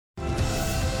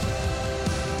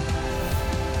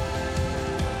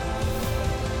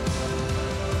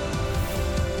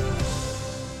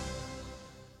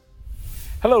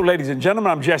Hello, ladies and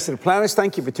gentlemen. I'm Jesse Duplantis.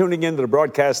 Thank you for tuning in to the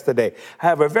broadcast today. I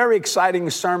have a very exciting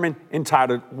sermon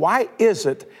entitled, Why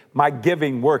Isn't My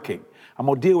Giving Working? I'm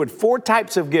going to deal with 4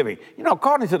 types of giving. You know,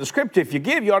 according to the scripture, if you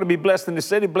give, you ought to be blessed in the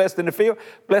city, blessed in the field,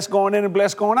 blessed going in and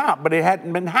blessed going out. But it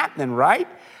hadn't been happening, right?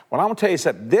 Well, I'm going to tell you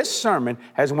something. This sermon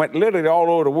has went literally all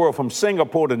over the world, from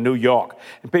Singapore to New York.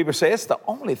 And people say, it's the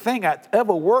only thing I've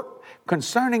ever worked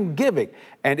concerning giving,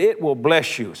 and it will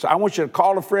bless you. So I want you to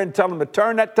call a friend, tell them to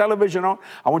turn that television on.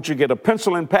 I want you to get a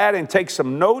pencil and pad and take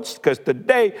some notes, because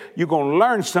today you're going to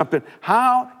learn something,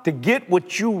 how to get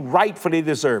what you rightfully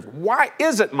deserve. Why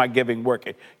isn't my giving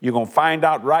working? You're going to find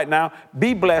out right now.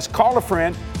 Be blessed. Call a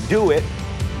friend. Do it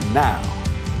now.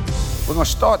 We're going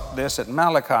to start this at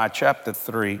Malachi chapter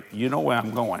 3. You know where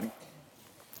I'm going.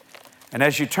 And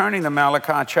as you're turning to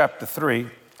Malachi chapter 3,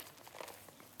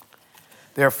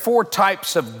 there are 4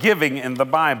 types of giving in the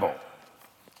Bible.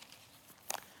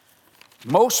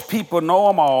 Most people know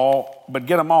them all, but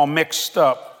get them all mixed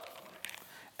up,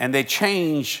 and they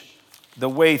change the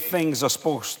way things are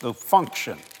supposed to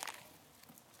function.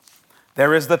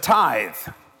 There is the tithe.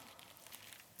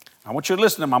 I want you to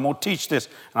listen to me. I'm going to teach this,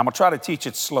 and I'm going to try to teach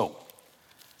it slow.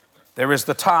 There is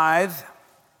the tithe.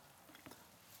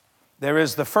 There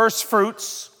is the first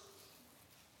fruits.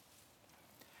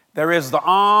 There is the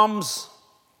alms.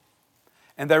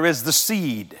 And there is the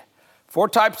seed. 4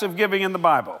 types of giving in the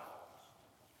Bible.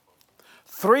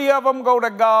 3 of them go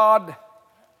to God.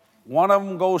 1 of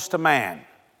them goes to man.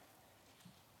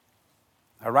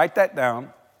 I write that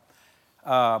down.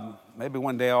 Maybe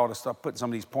one day I ought to start putting some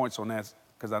of these points on that,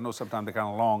 because I know sometimes they're kind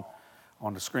of long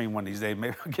on the screen one of these days.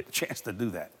 Maybe I'll get a chance to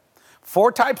do that.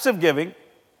 4 types of giving.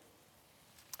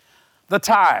 The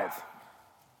tithe.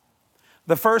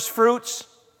 The first fruits.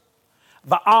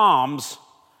 The alms.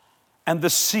 And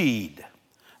the seed.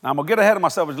 Now, I'm going to get ahead of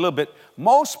myself a little bit.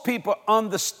 Most people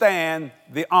understand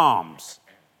the alms.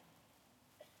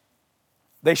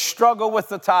 They struggle with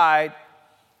the tithe.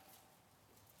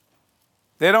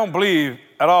 They don't believe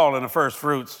at all in the first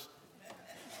fruits.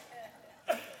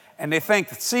 And they think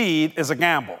the seed is a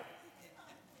gamble,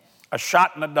 a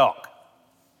shot in the dark.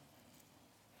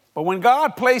 But when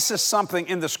God places something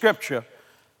in the scripture,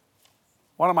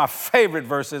 one of my favorite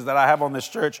verses that I have on this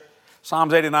church,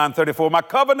 Psalms 89:34, my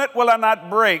covenant will I not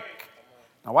break.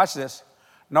 Now watch this.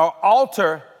 Nor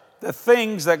alter the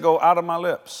things that go out of my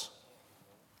lips.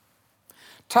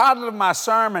 Title of my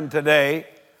sermon today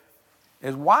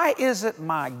is, why isn't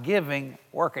my giving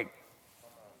working?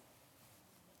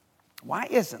 Why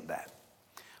isn't that?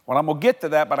 Well, I'm going to get to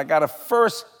that, but I got to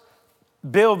first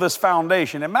build this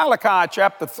foundation. In Malachi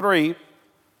chapter 3,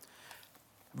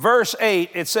 verse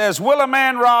 8, it says, will a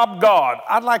man rob God?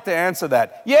 I'd like to answer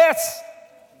that. Yes.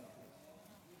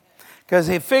 Because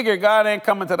he figured God ain't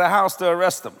coming to the house to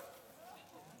arrest him.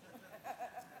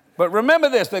 But remember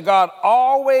this, that God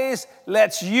always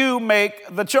lets you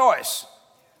make the choice.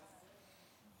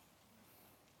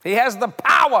 He has the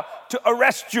power to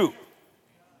arrest you.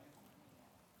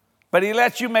 But he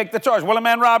lets you make the choice. Will a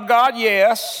man rob God?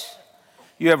 Yes.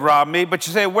 You have robbed me. But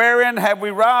you say, wherein have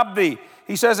we robbed thee?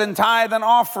 He says, in tithe and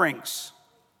offerings.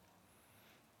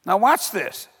 Now watch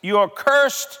this. You are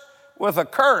cursed with a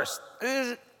curse.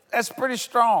 That's pretty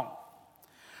strong.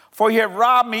 For you have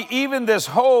robbed me, even this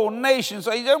whole nation.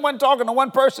 So he wasn't talking to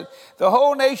one person. The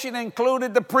whole nation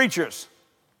included the preachers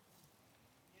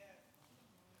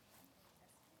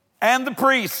and the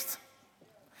priests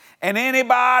and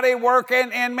anybody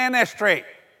working in ministry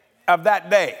of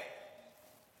that day.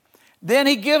 Then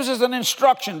he gives us an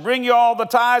instruction. Bring you all the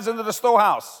tithes into the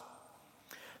storehouse,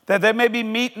 that there may be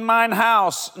meat in mine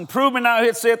house. And prove me now,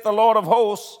 here saith the Lord of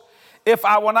hosts, if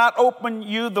I will not open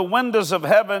you the windows of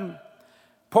heaven,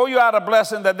 pour you out a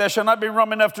blessing, that there shall not be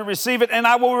room enough to receive it, and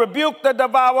I will rebuke the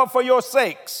devourer for your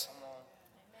sakes.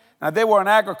 Now they were an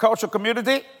agricultural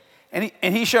community.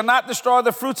 And he shall not destroy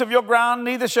the fruits of your ground,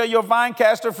 neither shall your vine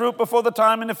cast her fruit before the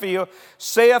time in the field,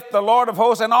 saith the Lord of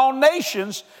hosts. And all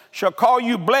nations shall call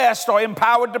you blessed, or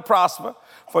empowered to prosper,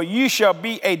 for you shall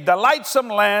be a delightsome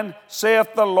land,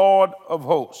 saith the Lord of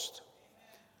hosts.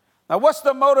 Now, what's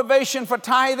the motivation for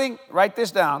tithing? Write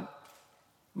this down.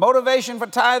 Motivation for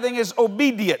tithing is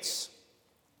obedience.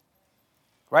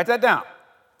 Write that down.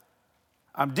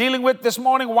 I'm dealing with this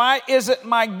morning, why isn't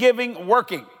my giving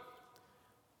working?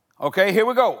 Okay, here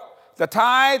we go. The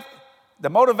tithe, the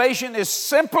motivation is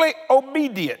simply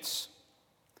obedience.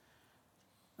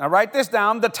 Now write this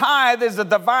down. The tithe is the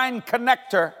divine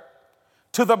connector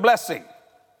to the blessing.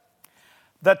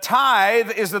 The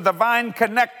tithe is the divine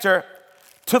connector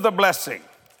to the blessing.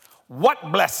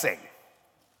 What blessing?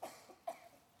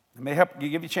 Let me help you,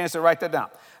 give you a chance to write that down.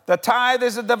 The tithe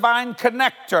is a divine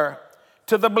connector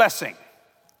to the blessing.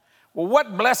 Well,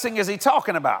 what blessing is he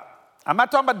talking about? I'm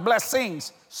not talking about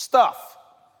blessings, stuff.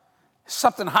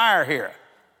 Something higher here.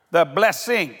 The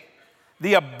blessing,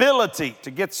 the ability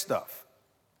to get stuff.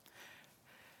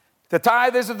 The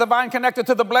tithe is the divine connected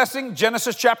to the blessing.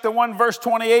 Genesis chapter 1, verse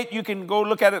 28. You can go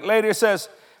look at it later. It says,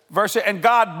 and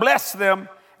God blessed them,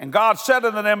 and God said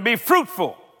unto them, be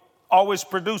fruitful, always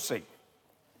producing.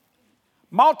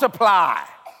 Multiply,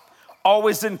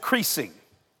 always increasing.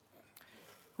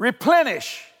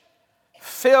 Replenish,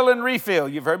 fill and refill.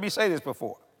 You've heard me say this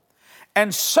before.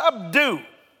 And subdue.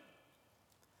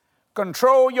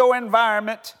 Control your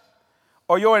environment,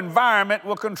 or your environment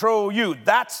will control you.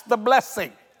 That's the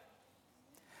blessing.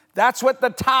 That's what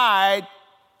the tithe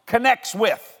connects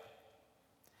with.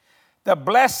 The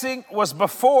blessing was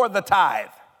before the tithe.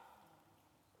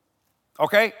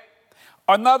 Okay?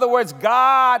 In other words,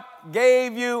 God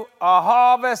gave you a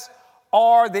harvest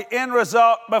or the end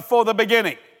result before the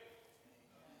beginning.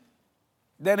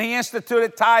 Then he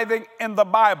instituted tithing in the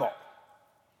Bible,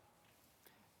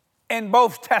 in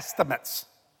both testaments.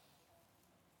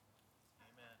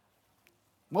 Amen.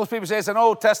 Most people say it's an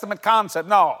Old Testament concept.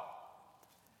 No,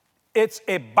 it's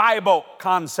a Bible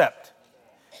concept.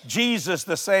 Jesus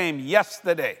the same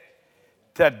yesterday,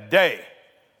 today,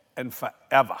 and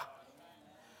forever.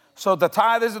 So the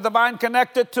tithe is the divine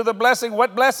connected to the blessing.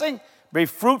 What blessing? Be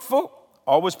fruitful,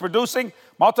 always producing,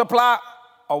 multiply,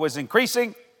 always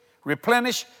increasing,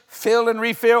 replenish, fill and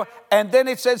refill. And then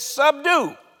it says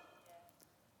subdue.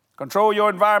 Control your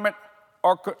environment,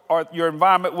 or your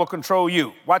environment will control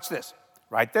you. Watch this.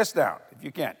 Write this down if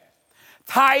you can.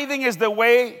 Tithing is the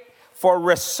way for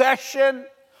recession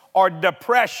or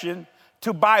depression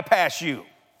to bypass you.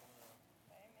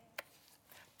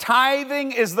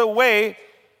 Tithing is the way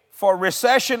for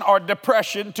recession or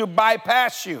depression to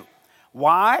bypass you.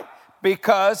 Why?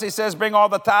 Because he says, bring all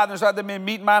the tithe inside the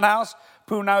meet in mine house.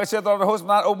 Prove now, he saith, all the hosts will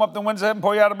not open up the windows of heaven,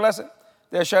 pour you out a blessing.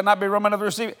 There shall not be room enough to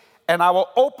receive it. And I will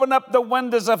open up the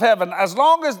windows of heaven. As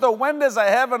long as the windows of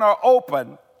heaven are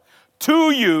open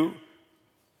to you,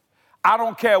 I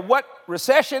don't care what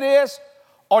recession is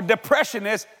or depression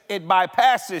is, it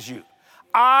bypasses you.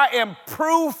 I am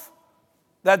proof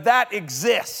that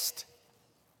exists.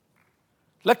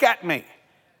 Look at me.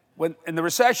 When in the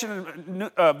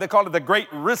recession, they call it the Great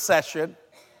Recession.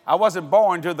 I wasn't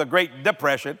born to the Great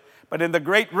Depression, but in the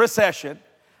Great Recession,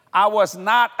 I was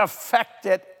not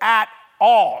affected at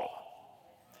all.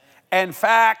 In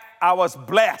fact, I was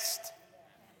blessed.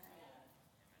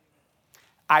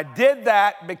 I did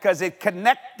that because it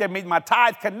connected me, my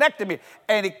tithe connected me,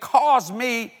 and it caused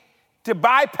me to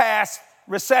bypass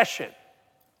recession.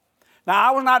 Now,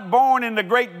 I was not born in the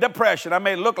Great Depression. I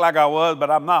may look like I was, but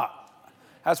I'm not.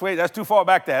 That's too far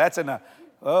back there. That's in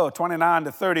the 29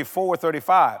 to 34,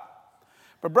 35.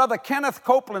 But Brother Kenneth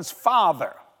Copeland's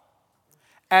father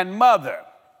and mother,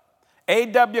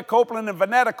 A.W. Copeland and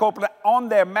Vanetta Copeland, on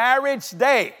their marriage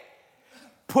day,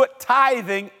 put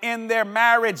tithing in their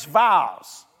marriage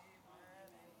vows.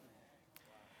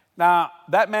 Now,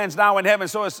 that man's now in heaven,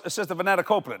 so is Sister Vanetta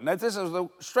Copeland. Now, this is the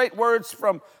straight words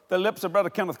from the lips of Brother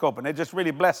Kenneth Copeland. They just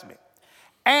really blessed me.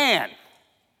 And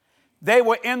they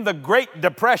were in the Great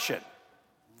Depression,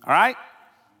 all right?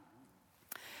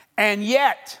 And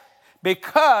yet,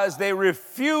 because they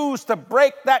refused to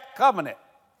break that covenant,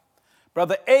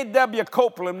 Brother A.W.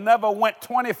 Copeland never went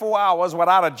 24 hours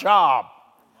without a job.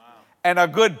 And a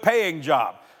good paying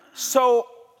job. So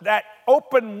that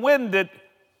open-winded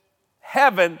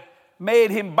heaven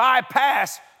made him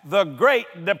bypass the Great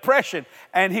Depression.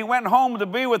 And he went home to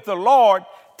be with the Lord,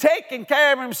 taking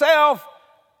care of himself,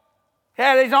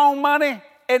 had his own money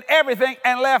and everything,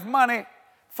 and left money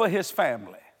for his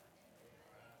family.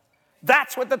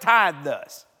 That's what the tithe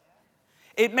does.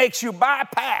 It makes you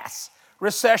bypass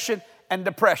recession and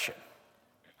depression.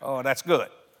 Oh, that's good.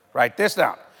 Write this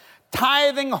down.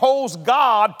 Tithing holds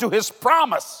God to his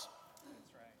promise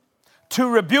to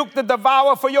rebuke the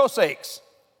devourer for your sakes.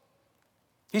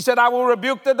 He said, I will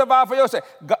rebuke the devourer for your sake.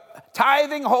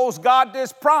 Tithing holds God to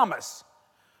his promise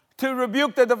to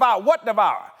rebuke the devourer. What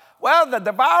devourer? Well, the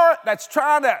devourer that's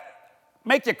trying to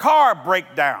make your car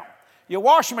break down, your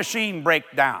washing machine break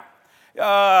down, your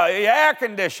air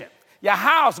conditioner, your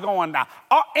house going down,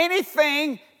 or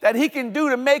anything that he can do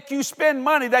to make you spend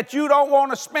money that you don't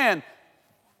want to spend.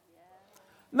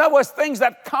 In other words, things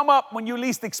that come up when you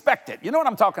least expect it. You know what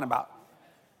I'm talking about?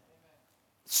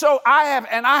 So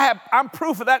I'm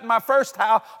proof of that in my first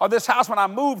house, or this house when I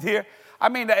moved here. I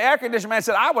mean, the air conditioner man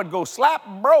said, I would go slap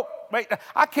broke.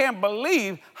 I can't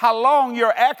believe how long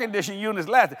your air conditioning units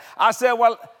lasted. I said,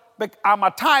 well, I'm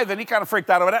a tither, and he kind of freaked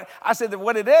out over that. I said that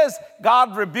what it is,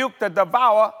 God rebuked the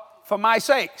devourer for my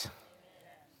sakes.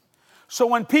 So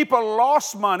when people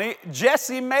lost money,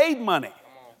 Jesse made money.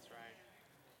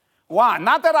 Why?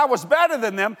 Not that I was better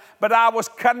than them, but I was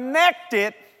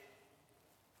connected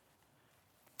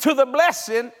to the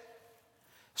blessing,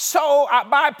 so I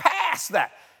bypassed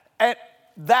that. And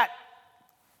that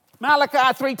Malachi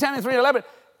 3:10 and 3:11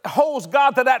 holds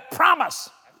God to that promise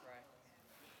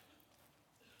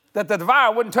that the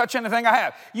devourer wouldn't touch anything I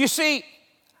have. You see,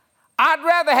 I'd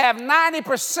rather have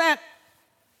 90%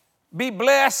 be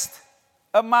blessed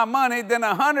of my money than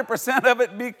 100% of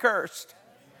it be cursed.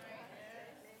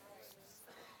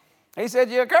 He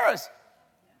said, you're cursed.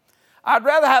 I'd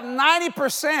rather have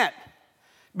 90%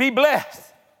 be blessed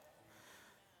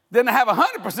than to have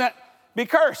 100% be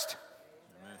cursed.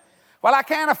 Well, I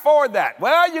can't afford that.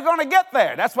 Well, you're going to get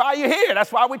there. That's why you're here.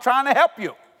 That's why we're trying to help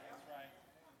you.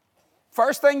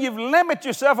 First thing, you've limited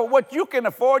yourself at what you can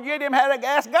afford. You ain't even had to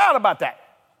ask God about that.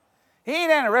 He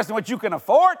ain't interested in what you can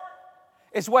afford.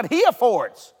 It's what he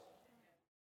affords.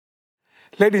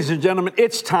 Ladies and gentlemen,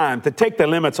 it's time to take the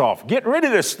limits off. Get rid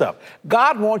of this stuff.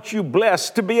 God wants you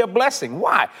blessed to be a blessing.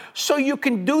 Why? So you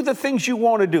can do the things you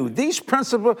want to do. These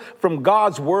principles from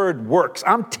God's word works.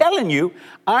 I'm telling you,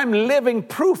 I'm living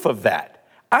proof of that.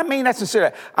 I mean that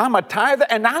sincerely. I'm a tither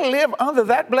and I live under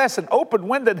that blessing. Open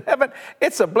window in heaven,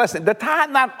 it's a blessing. The tithe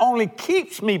not only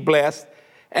keeps me blessed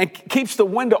and keeps the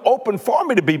window open for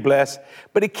me to be blessed,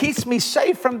 but it keeps me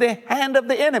safe from the hand of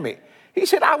the enemy. He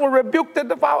said, I will rebuke the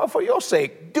devourer for your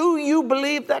sake. Do you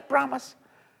believe that promise?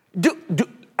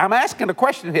 I'm asking a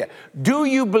question here. Do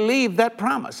you believe that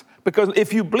promise? Because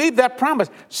if you believe that promise,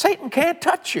 Satan can't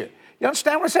touch you. You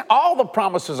understand what I'm saying? All the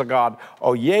promises of God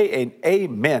are yea and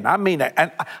amen. I mean that.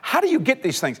 And how do you get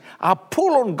these things? I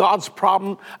pull on God's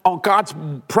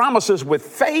promises with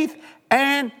faith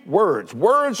and words.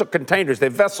 Words are containers.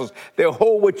 They're vessels. They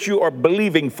hold what you are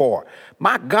believing for.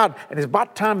 My God, and it's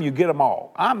about time you get them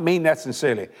all. I mean that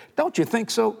sincerely. Don't you think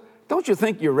so? Don't you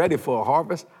think you're ready for a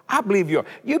harvest? I believe you are.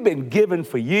 You've been given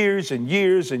for years and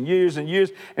years and years and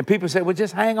years. And people say, well,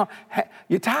 just hang on.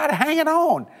 You're tired of hanging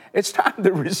on. It's time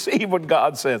to receive what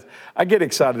God says. I get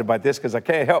excited about this because I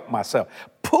can't help myself.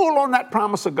 Pull on that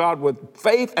promise of God with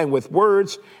faith and with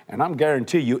words, and I'm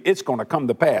guaranteeing you it's going to come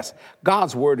to pass.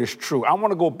 God's word is true. I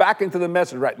want to go back into the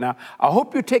message right now. I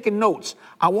hope you're taking notes.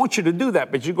 I want you to do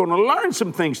that, but you're going to learn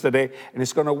some things today, and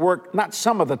it's going to work not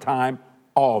some of the time,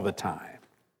 all the time.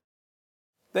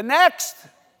 The next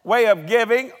way of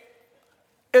giving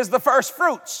is the first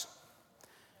fruits.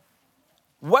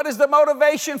 What is the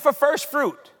motivation for first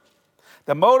fruit?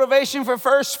 The motivation for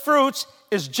first fruits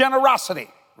is generosity.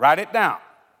 Write it down.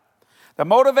 The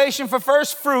motivation for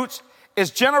first fruits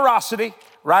is generosity.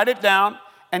 Write it down.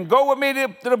 And go with me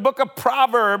to the book of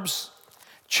Proverbs,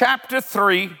 chapter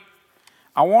 3.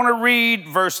 I want to read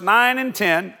verse 9 and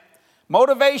 10.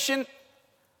 Motivation,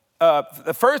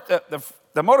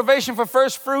 the motivation for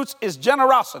first fruits is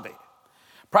generosity.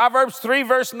 Proverbs 3,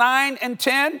 verse 9 and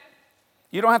 10.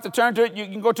 You don't have to turn to it. You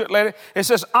can go to it later. It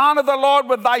says, honor the Lord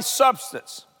with thy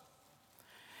substance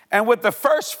and with the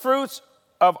first fruits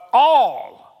of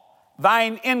all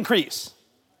thine increase.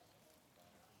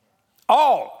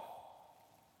 All.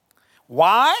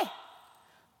 Why?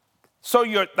 So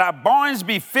thy barns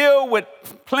be filled with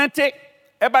plenty.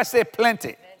 Everybody say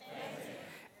plenty.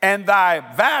 And thy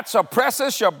vats or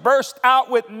presses shall burst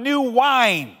out with new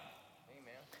wine. Amen.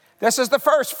 This is the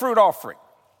first fruit offering.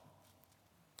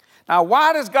 Now,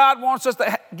 why does God want us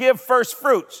to give first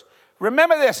fruits?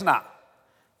 Remember this now.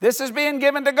 This is being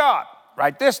given to God.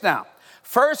 Write this down.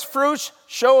 First fruits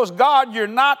shows God you're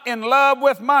not in love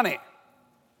with money.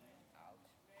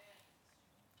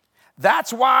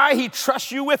 That's why he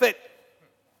trusts you with it.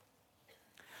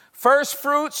 First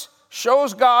fruits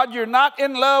shows God you're not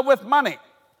in love with money.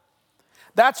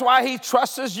 That's why he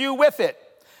trusts you with it.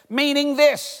 Meaning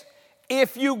this,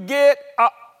 if you get a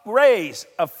raise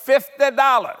of $50,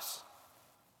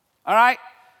 all right,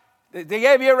 they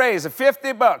gave you a raise of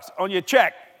 $50 on your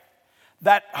check,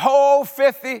 that whole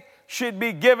 50 should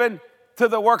be given to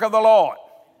the work of the Lord.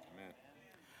 Amen.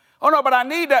 Oh, no, but I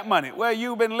need that money. Well,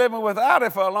 you've been living without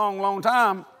it for a long, long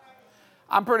time.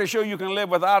 I'm pretty sure you can live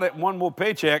without it one more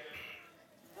paycheck.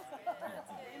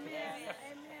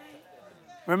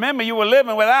 Remember, you were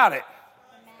living without it,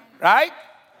 right?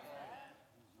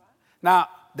 Now,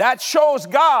 that shows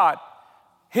God,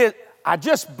 I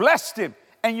just blessed him.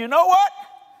 And you know what?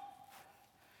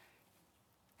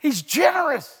 He's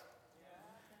generous.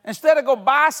 Instead of go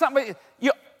buy something,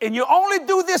 and you only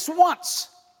do this once.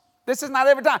 This is not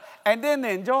every time. And then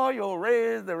enjoy your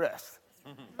raise the rest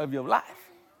of your life.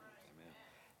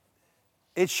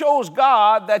 It shows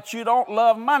God that you don't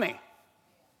love money.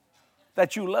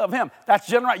 that you love him. That's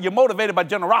you're motivated by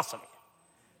generosity.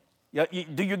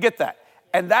 Do you get that?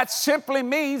 And that simply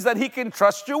means that he can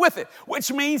trust you with it,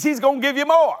 which means he's going to give you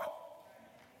more.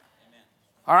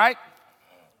 All right?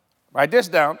 Write this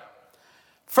down.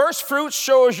 First fruits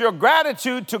shows your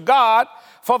gratitude to God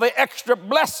for the extra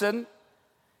blessing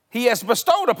he has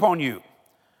bestowed upon you.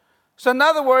 So in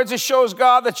other words, it shows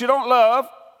God that you don't love.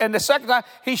 And the second time,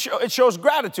 it shows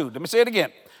gratitude. Let me say it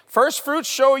again. First fruits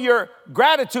show your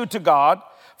gratitude to God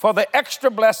for the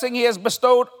extra blessing he has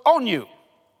bestowed on you.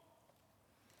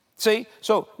 See,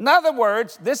 so in other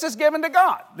words, this is given to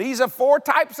God. These are 4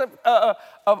 types of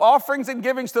offerings and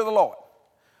givings to the Lord.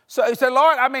 So he said,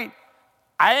 Lord, I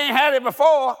ain't had it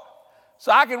before,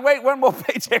 so I can wait one more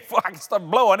paycheck before I can start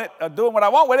blowing it or doing what I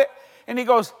want with it. And he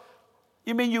goes,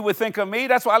 you mean you would think of me?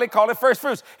 That's why they call it first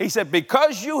fruits. He said,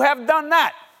 because you have done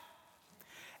that,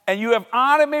 and you have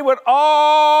honored me with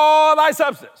all thy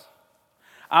substance,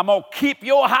 I'm going to keep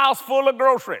your house full of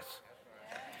groceries,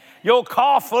 your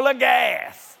car full of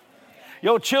gas,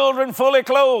 your children fully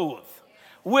clothed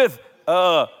with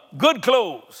good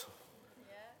clothes,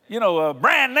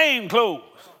 brand name clothes.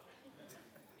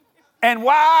 And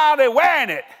while they're wearing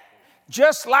it,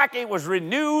 just like it was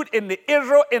renewed in the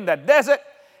Israel in the desert,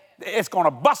 it's going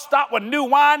to bust out with new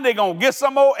wine. They're going to get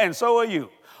some more, and so are you.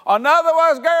 In other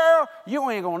words, girl, you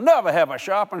ain't going to never have a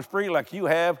shopping spree like you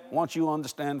have once you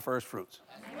understand first fruits.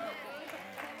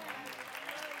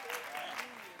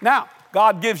 Now,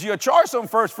 God gives you a choice on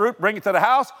first fruit. Bring it to the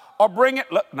house or bring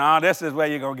it. Look, this is where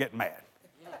you're going to get mad.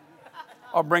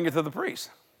 Or bring it to the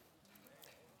priest.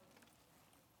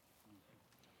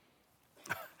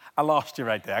 I lost you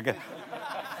right there.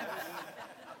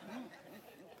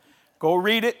 Go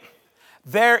read it.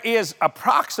 There is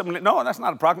approximately, no, that's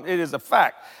not approximately, it is a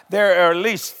fact. There are at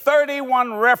least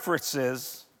 31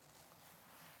 references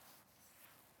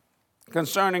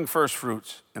concerning first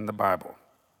fruits in the Bible.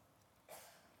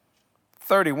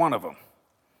 31 of them.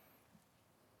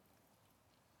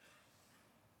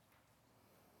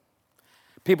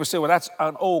 People say, well, that's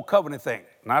an old covenant thing.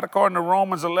 Not according to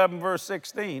Romans 11, verse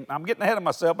 16. I'm getting ahead of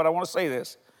myself, but I want to say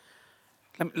this.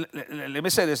 Let me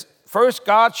say this. First,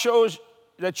 God shows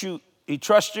that he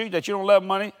trusts you, that you don't love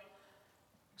money.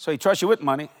 So he trusts you with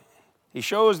money. He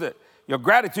shows that your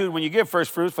gratitude when you give first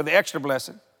fruits for the extra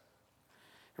blessing.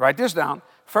 Write this down.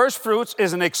 First fruits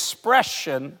is an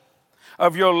expression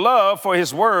of your love for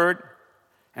his word.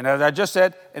 And as I just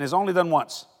said, it is only done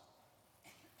once.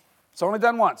 It's only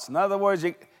done once. In other words,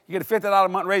 you get a $50 a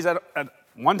month raise at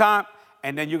one time,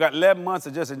 and then you got 11 months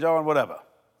of just enjoying whatever,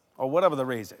 or whatever the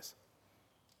raise is.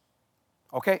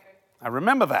 Okay? Now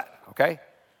remember that, okay?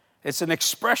 It's an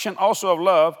expression also of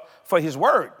love for his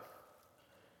word.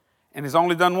 And it's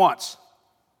only done once.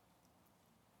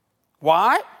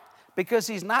 Why? Because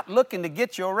he's not looking to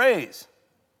get your raise.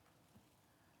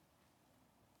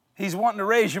 He's wanting to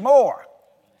raise you more.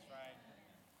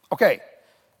 Okay,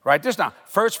 write this down.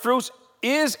 First fruits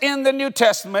is in the New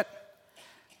Testament,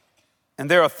 and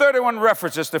there are 31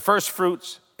 references to first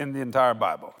fruits in the entire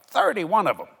Bible. 31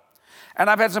 of them. And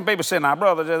I've had some people say, now,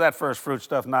 brother, that first fruit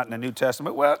stuff not in the New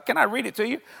Testament. Well, can I read it to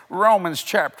you? Romans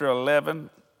chapter 11.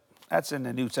 That's in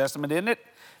the New Testament, isn't it?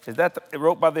 Is that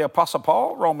wrote by the Apostle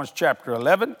Paul? Romans chapter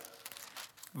 11,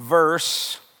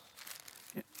 verse.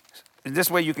 In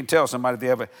this way you can tell somebody if they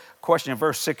have a question in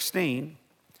verse 16.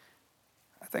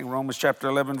 I think Romans chapter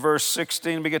 11, verse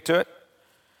 16, we get to it.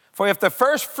 For if the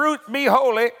first fruit be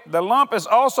holy, the lump is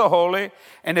also holy.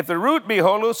 And if the root be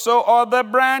holy, so are the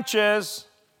branches.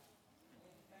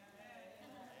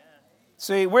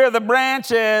 See, we're the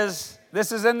branches.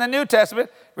 This is in the New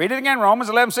Testament. Read it again, Romans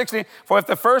 11, 16. For if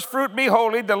the first fruit be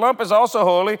holy, the lump is also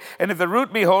holy. And if the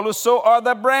root be holy, so are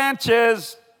the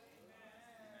branches.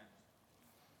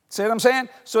 See what I'm saying?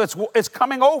 So it's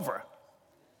coming over.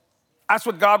 That's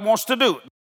what God wants to do.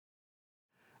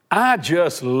 I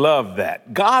just love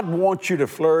that. God wants you to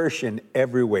flourish in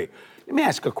every way. Let me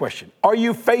ask a question. Are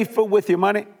you faithful with your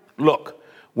money? Look,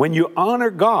 when you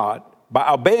honor God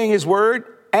by obeying his word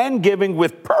and giving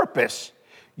with purpose,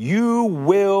 you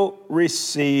will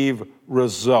receive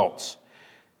results.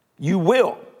 You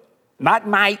will. Not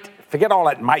might. Forget all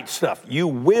that might stuff. You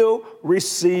will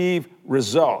receive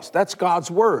results. That's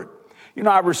God's word. You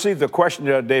know, I received a question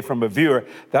the other day from a viewer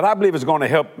that I believe is going to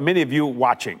help many of you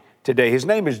watching today. His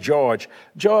name is George.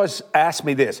 George asked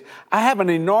me this. I have an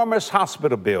enormous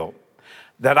hospital bill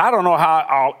that I don't know how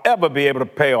I'll ever be able to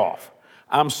pay off.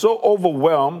 I'm so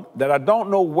overwhelmed that I don't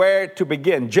know where to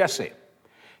begin. Jesse,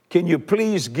 can you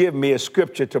please give me a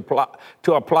scripture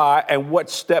to apply and what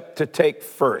step to take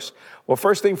first? Well,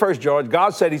 first thing first, George,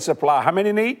 God said he'd supply how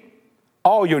many need?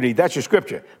 All you need. That's your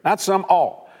scripture. Not some,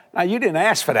 all. Now, you didn't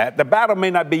ask for that. The battle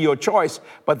may not be your choice,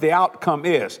 but the outcome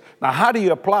is. Now, how do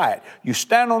you apply it? You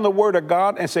stand on the word of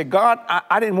God and say, God,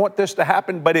 I didn't want this to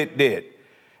happen, but it did.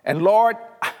 And Lord,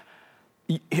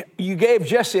 you gave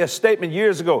Jesse a statement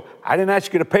years ago. I didn't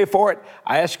ask you to pay for it.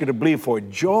 I asked you to believe for it.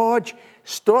 George,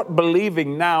 start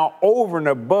believing now over and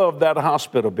above that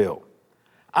hospital bill.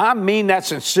 I mean that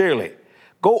sincerely.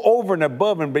 Go over and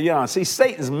above and beyond. See,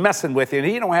 Satan's messing with you, and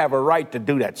he don't have a right to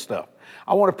do that stuff.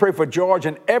 I want to pray for George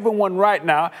and everyone right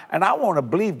now, and I want to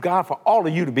believe God for all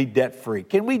of you to be debt-free.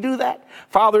 Can we do that?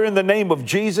 Father, in the name of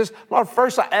Jesus, Lord,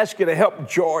 first I ask you to help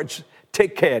George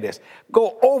take care of this.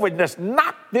 Go over and just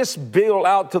knock this bill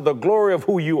out to the glory of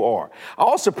who you are. I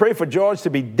also pray for George to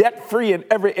be debt-free in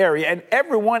every area and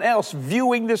everyone else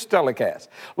viewing this telecast.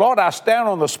 Lord, I stand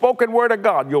on the spoken word of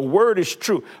God. Your word is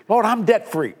true. Lord, I'm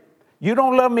debt-free. You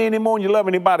don't love me anymore than you love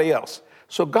anybody else.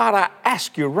 So God, I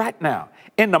ask you right now,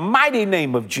 in the mighty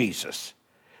name of Jesus,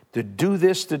 to do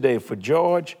this today for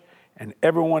George and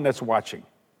everyone that's watching,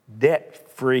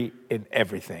 debt-free in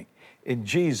everything. In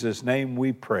Jesus' name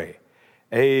we pray.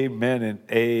 Amen and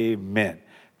amen.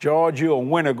 George, you're a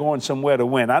winner going somewhere to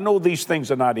win. I know these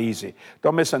things are not easy.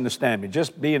 Don't misunderstand me.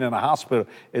 Just being in a hospital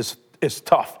is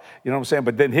tough. You know what I'm saying?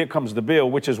 But then here comes the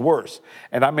bill, which is worse.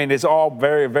 And I mean, it's all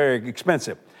very, very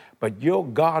expensive. But your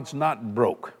God's not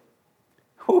broke.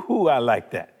 Hoo-hoo, I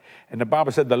like that. And the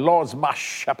Bible said, the Lord's my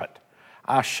shepherd.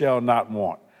 I shall not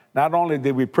want. Not only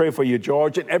did we pray for you,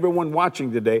 George, and everyone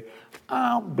watching today,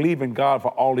 I believe in God for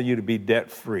all of you to be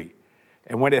debt-free.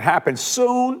 And when it happens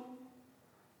soon,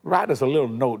 write us a little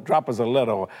note, drop us a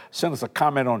letter, or send us a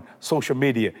comment on social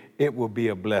media. It will be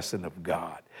a blessing of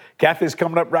God. Kathy's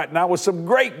coming up right now with some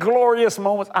great, glorious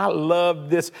moments. I love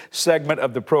this segment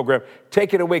of the program.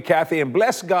 Take it away, Kathy, and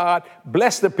bless God,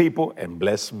 bless the people, and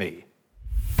bless me.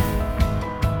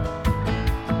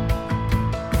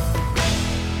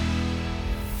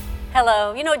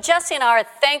 Hello. You know, Jesse and I are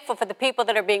thankful for the people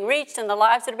that are being reached and the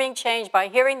lives that are being changed by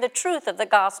hearing the truth of the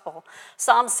gospel.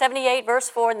 Psalm 78, verse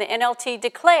 4 in the NLT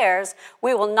declares,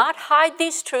 we will not hide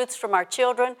these truths from our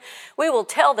children. We will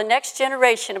tell the next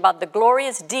generation about the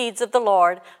glorious deeds of the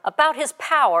Lord, about his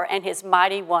power and his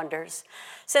mighty wonders.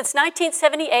 Since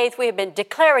 1978, we have been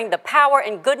declaring the power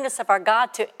and goodness of our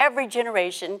God to every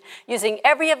generation, using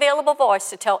every available voice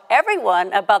to tell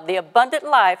everyone about the abundant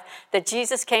life that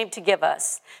Jesus came to give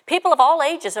us. People of all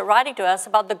ages are writing to us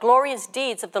about the glorious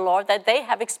deeds of the Lord that they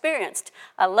have experienced.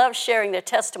 I love sharing their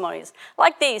testimonies,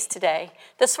 like these today.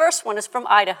 This first one is from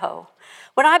Idaho.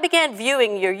 When I began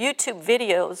viewing your YouTube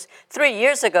videos 3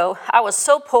 years ago, I was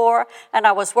so poor and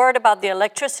I was worried about the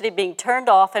electricity being turned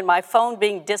off and my phone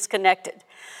being disconnected.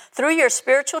 Through your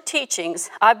spiritual teachings,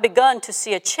 I've begun to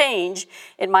see a change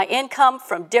in my income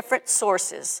from different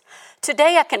sources.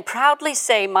 Today, I can proudly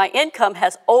say my income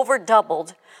has over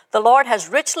doubled. The Lord has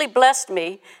richly blessed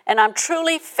me, and I'm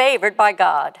truly favored by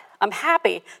God. I'm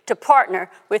happy to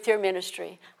partner with your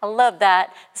ministry. I love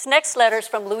that. This next letter is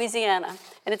from Louisiana,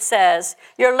 and it says,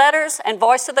 your letters and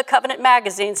Voice of the Covenant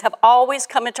magazines have always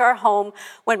come into our home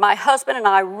when my husband and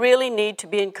I really need to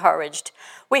be encouraged.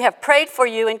 We have prayed for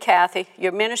you and Kathy,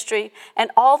 your ministry, and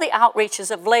all the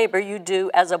outreaches of labor you do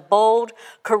as a bold,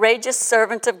 courageous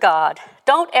servant of God.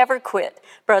 Don't ever quit,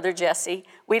 Brother Jesse.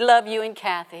 We love you and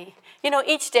Kathy. You know,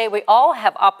 each day we all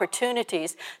have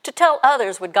opportunities to tell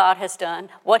others what God has done,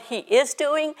 what he is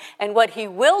doing, and what he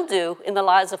will do in the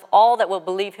lives of all that will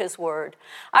believe his word.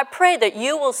 I pray that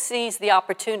you will seize the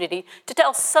opportunity to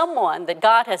tell someone that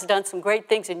God has done some great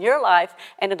things in your life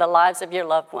and in the lives of your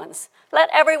loved ones. Let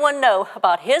everyone know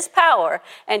about his power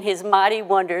and his mighty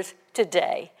wonders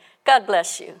today. God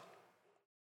bless you.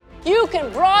 You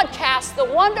can broadcast the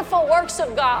wonderful works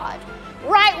of God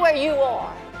right where you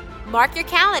are. Mark your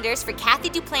calendars for Kathy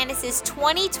Duplantis'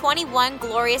 2021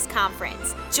 Glorious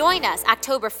Conference. Join us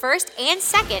October 1st and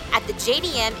 2nd at the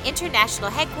JDM International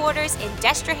Headquarters in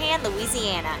Destrehan,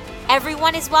 Louisiana.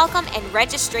 Everyone is welcome and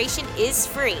registration is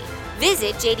free.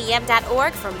 Visit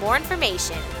jdm.org for more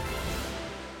information.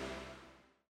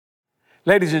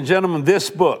 Ladies and gentlemen, this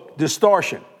book,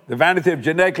 Distortion, The Vanity of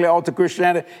Genetically Altered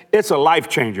Christianity, it's a life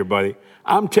changer, buddy.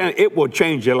 I'm telling you, it will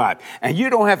change your life. And you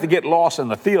don't have to get lost in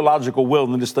the theological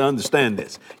wilderness to understand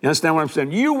this. You understand what I'm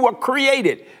saying? You were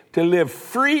created to live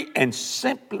free and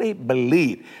simply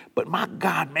believe. But my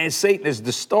God, man, Satan has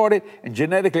distorted and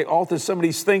genetically altered some of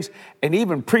these things. And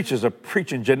even preachers are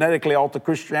preaching genetically altered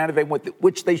Christianity,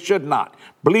 which they should not.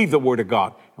 Believe the word of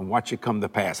God and watch it come to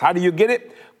pass. How do you get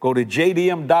it? Go to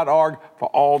jdm.org for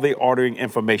all the ordering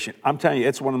information. I'm telling you,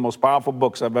 it's one of the most powerful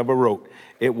books I've ever wrote.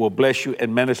 It will bless you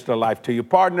and minister life to your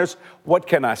partners. What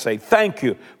can I say? Thank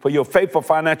you for your faithful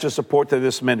financial support to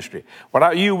this ministry.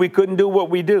 Without you, we couldn't do what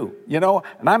we do,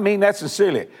 and I mean that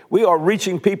sincerely. We are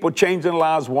reaching people, changing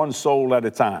lives one soul at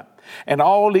a time. And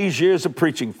all these years of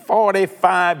preaching,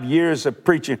 45 years of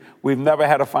preaching, we've never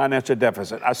had a financial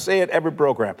deficit. I say it every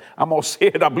program. I'm going to say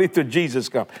it, I believe, till Jesus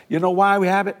comes. You know why we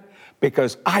have it?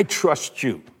 Because I trust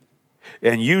you,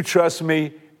 and you trust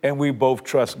me, and we both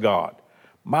trust God.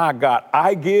 My God,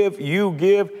 I give, you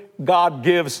give, God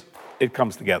gives, it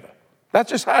comes together.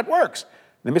 That's just how it works.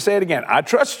 Let me say it again. I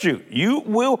trust you. You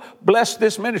will bless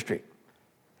this ministry.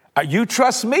 You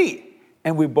trust me,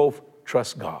 and we both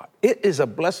trust God. It is a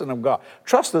blessing of God.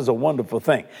 Trust is a wonderful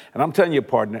thing. And I'm telling you,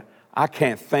 partner, I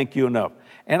can't thank you enough.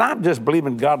 And I'm just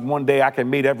believing God one day I can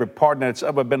meet every partner that's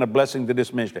ever been a blessing to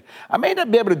this ministry. I may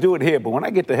not be able to do it here, but when I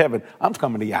get to heaven, I'm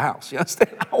coming to your house. You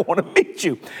understand? I want to meet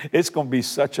you. It's going to be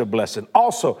such a blessing.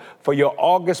 Also, for your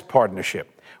August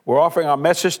partnership, we're offering our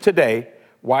message today,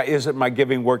 Why Isn't My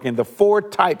Giving Working? The 4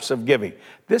 types of giving.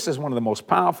 This is one of the most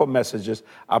powerful messages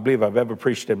I believe I've ever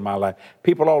preached in my life.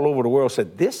 People all over the world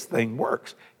said, this thing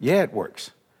works. Yeah, it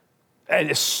works. And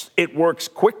it works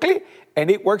quickly, and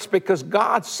it works because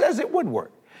God says it would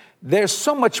work. There's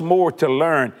so much more to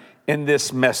learn in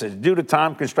this message. Due to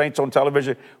time constraints on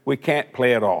television, we can't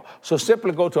play it all. So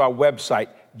simply go to our website,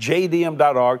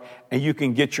 jdm.org, and you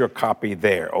can get your copy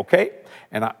there, okay?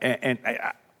 And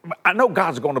I know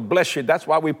God's going to bless you. That's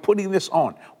why we're putting this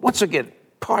on. Once again,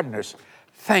 partners,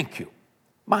 thank you.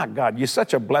 My God, you're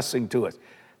such a blessing to us.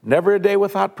 Never a day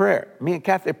without prayer. Me and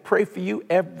Kathy pray for you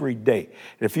every day.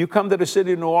 If you come to the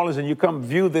city of New Orleans and you come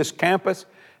view this campus,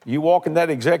 you walk in that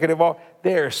executive hall,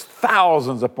 there's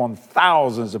thousands upon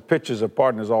thousands of pictures of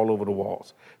partners all over the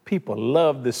walls. People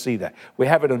love to see that. We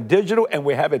have it on digital and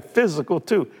we have it physical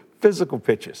too, physical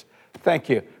pictures. Thank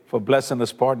you for blessing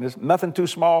us, partners. Nothing too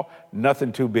small,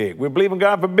 nothing too big. We believe in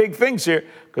God for big things here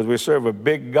because we serve a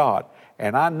big God.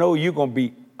 And I know you're going to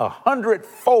be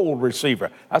 100-fold receiver.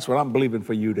 That's what I'm believing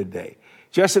for you today.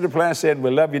 Jesse Duplantis said,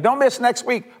 we love you. Don't miss next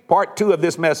week. Part 2 of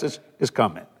this message is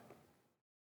coming.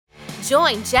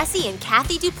 Join Jesse and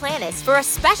Kathy Duplantis for a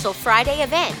special Friday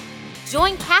event.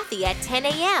 Join Kathy at 10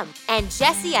 a.m. and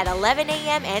Jesse at 11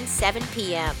 a.m. and 7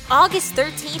 p.m. August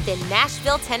 13th in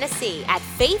Nashville, Tennessee at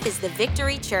Faith is the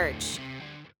Victory Church.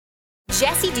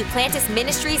 Jesse Duplantis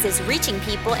Ministries is reaching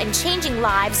people and changing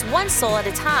lives one soul at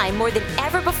a time more than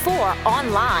ever before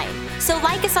online. So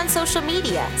like us on social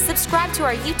media, subscribe to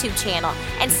our YouTube channel,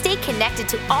 and stay connected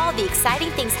to all the exciting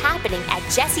things happening at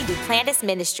Jesse Duplantis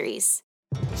Ministries.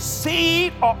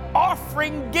 Seed or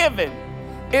offering given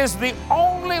is the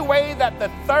only way that the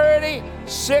 30,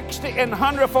 60, and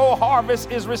 100-fold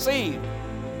harvest is received.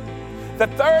 The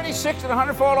 30, 60, and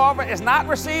 100-fold harvest is not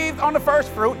received on the first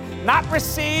fruit, not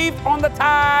received on the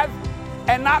tithe,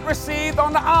 and not received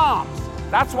on the alms.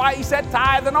 That's why he said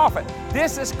tithe and offering.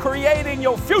 This is creating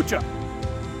your future.